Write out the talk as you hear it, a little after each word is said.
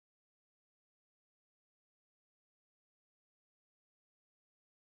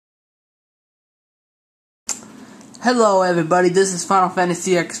Hello everybody, this is Final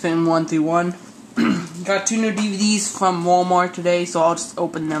Fantasy X-Fan 131. Got 2 new DVDs from Walmart today, so I'll just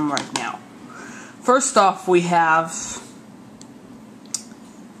open them right now. First off, we have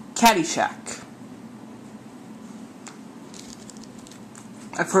Caddyshack.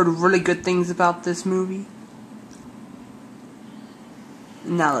 I've heard really good things about this movie.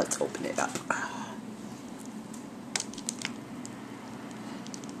 Now let's open it up.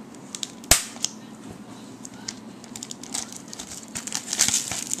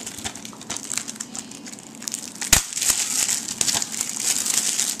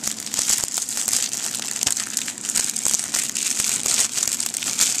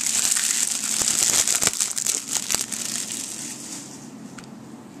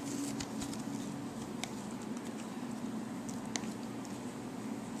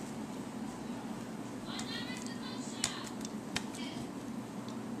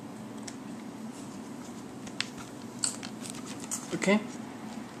 Okay.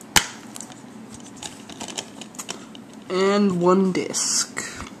 And 1 disc.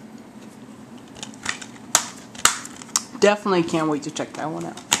 Definitely can't wait to check that one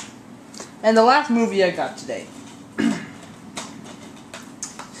out. And the last movie I got today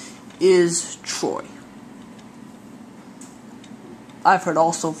is Troy. I've heard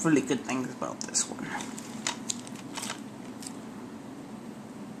also really good things about this one.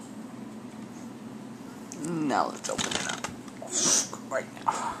 Now let's open it up. Right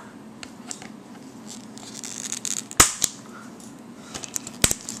now.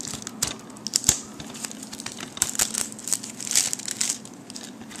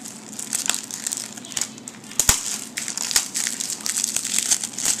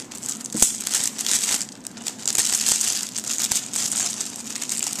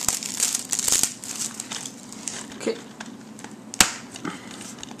 Okay.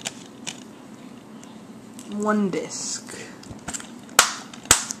 1 disc.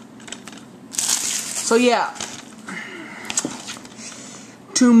 So yeah,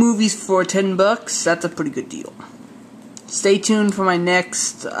 2 movies for $10. That's a pretty good deal. Stay tuned for my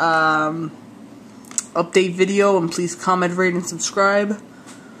next update video, and please comment, rate, and subscribe.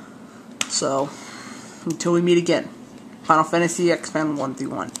 So until we meet again, Final Fantasy X-Fan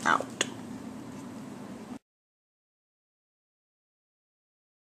 131 out.